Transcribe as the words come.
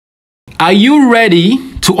Are you ready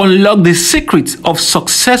to unlock the secrets of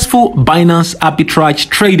successful Binance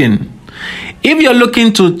arbitrage trading? If you're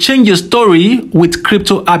looking to change your story with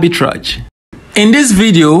crypto arbitrage, in this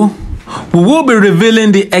video, we will be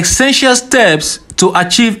revealing the essential steps to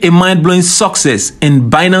achieve a mind-blowing success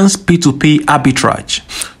in Binance P2P arbitrage.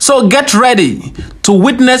 So get ready to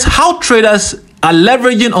witness how traders are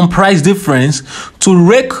leveraging on price difference to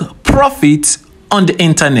rake profits on the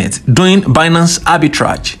internet doing Binance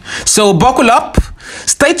arbitrage. So buckle up,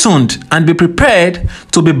 stay tuned, and be prepared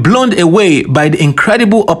to be blown away by the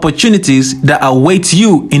incredible opportunities that await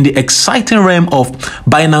you in the exciting realm of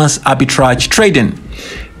Binance arbitrage trading.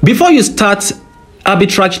 Before you start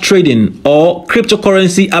arbitrage trading or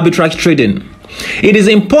cryptocurrency arbitrage trading, it is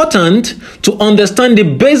important to understand the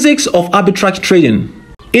basics of arbitrage trading.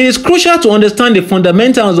 It is crucial to understand the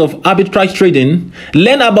fundamentals of arbitrage trading,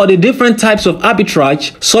 learn about the different types of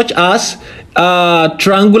arbitrage, such as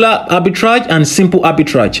triangular arbitrage and simple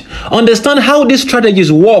arbitrage. Understand how these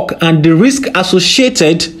strategies work and the risk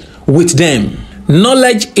associated with them.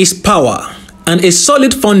 Knowledge is power, and a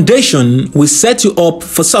solid foundation will set you up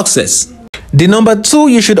for success. The number two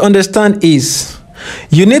you should understand is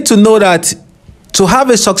you need to know that to have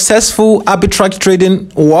a successful arbitrage trading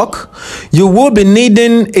work, you will be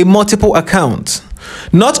needing a multiple account.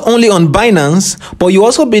 Not only on Binance, but you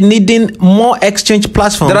also be needing more exchange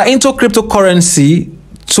platforms that are into cryptocurrency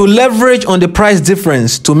to leverage on the price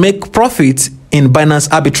difference to make profit in Binance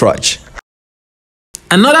arbitrage.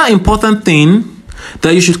 Another important thing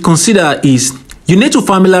that you should consider is you need to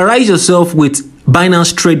familiarize yourself with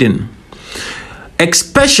Binance trading,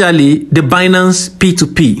 especially the Binance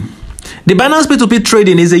P2P. The Binance P2P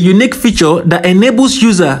trading is a unique feature that enables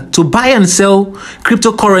users to buy and sell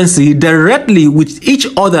cryptocurrency directly with each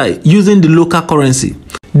other using the local currency.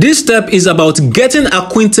 This step is about getting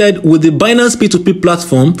acquainted with the Binance P2P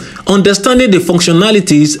platform, understanding the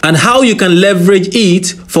functionalities, and how you can leverage it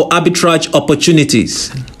for arbitrage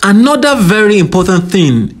opportunities. Another very important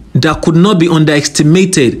thing that could not be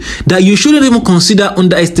underestimated, that you shouldn't even consider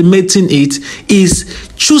underestimating it, is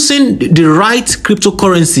choosing the right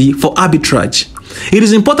cryptocurrency for arbitrage. It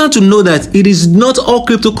is important to know that it is not all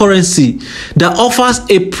cryptocurrency that offers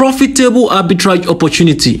a profitable arbitrage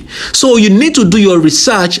opportunity. So you need to do your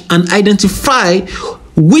research and identify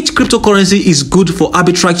which cryptocurrency is good for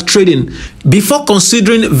arbitrage trading before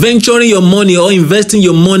considering venturing your money or investing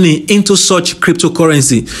your money into such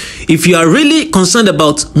cryptocurrency. If you are really concerned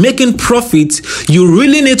about making profit, you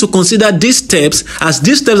really need to consider these steps, as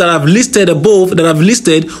these steps that I've listed above,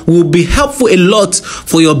 will be helpful a lot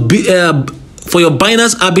for your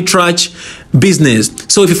Binance arbitrage business.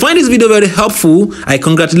 So if you find this video very helpful, I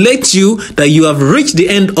congratulate you that you have reached the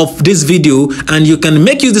end of this video, and you can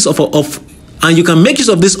make use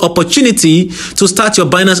of this opportunity to start your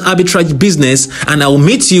Binance arbitrage business, and I will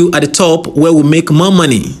meet you at the top where we make more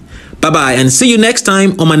money. Bye-bye, and see you next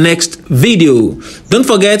time on my next video. Don't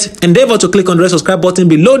forget, endeavor to click on the red subscribe button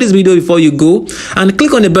below this video before you go, and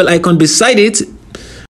click on the bell icon beside it